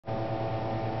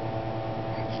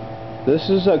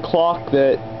This is a clock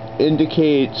that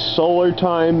indicates solar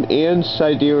time and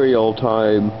sidereal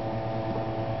time.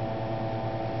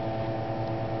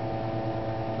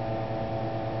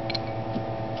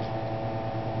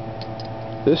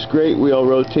 This great wheel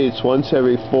rotates once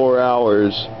every 4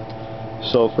 hours.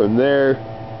 So from there,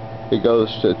 it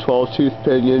goes to 12-tooth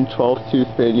pinion, 12th tooth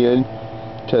pinion,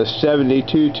 to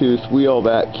 72-tooth wheel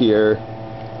back here.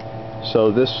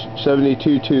 So this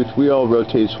 72-tooth wheel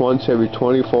rotates once every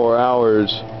 24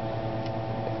 hours.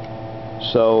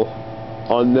 So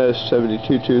on this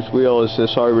 72-tooth wheel is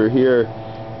this arbor here.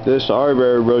 This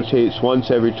arbor rotates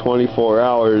once every 24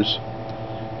 hours.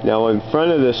 Now in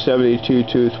front of this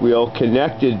 72-tooth wheel,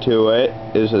 connected to it,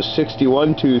 is a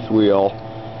 61-tooth wheel.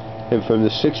 And from the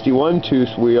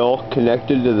 61-tooth wheel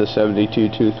connected to the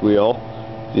 72-tooth wheel,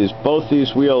 both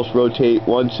these wheels rotate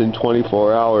once in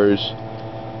 24 hours.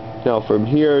 Now from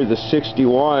here, the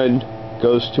 61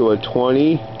 goes to a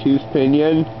 20-tooth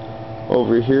pinion,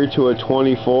 over here to a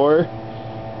 24,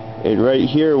 and right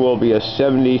here will be a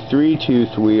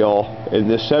 73-tooth wheel, and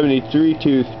the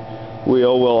 73-tooth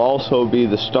wheel will also be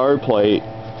the star plate,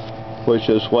 which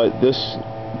is what this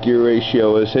gear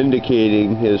ratio is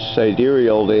indicating, his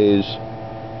sidereal days.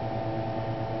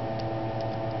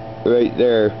 Right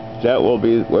there, that will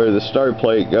be where the star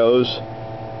plate goes.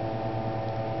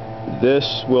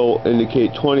 This will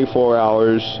indicate 24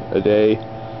 hours a day.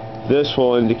 This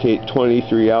will indicate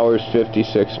 23 hours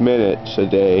 56 minutes a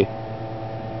day.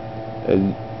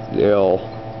 And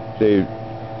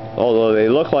although they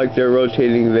look like they're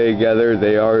rotating together,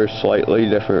 they are slightly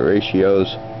different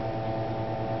ratios.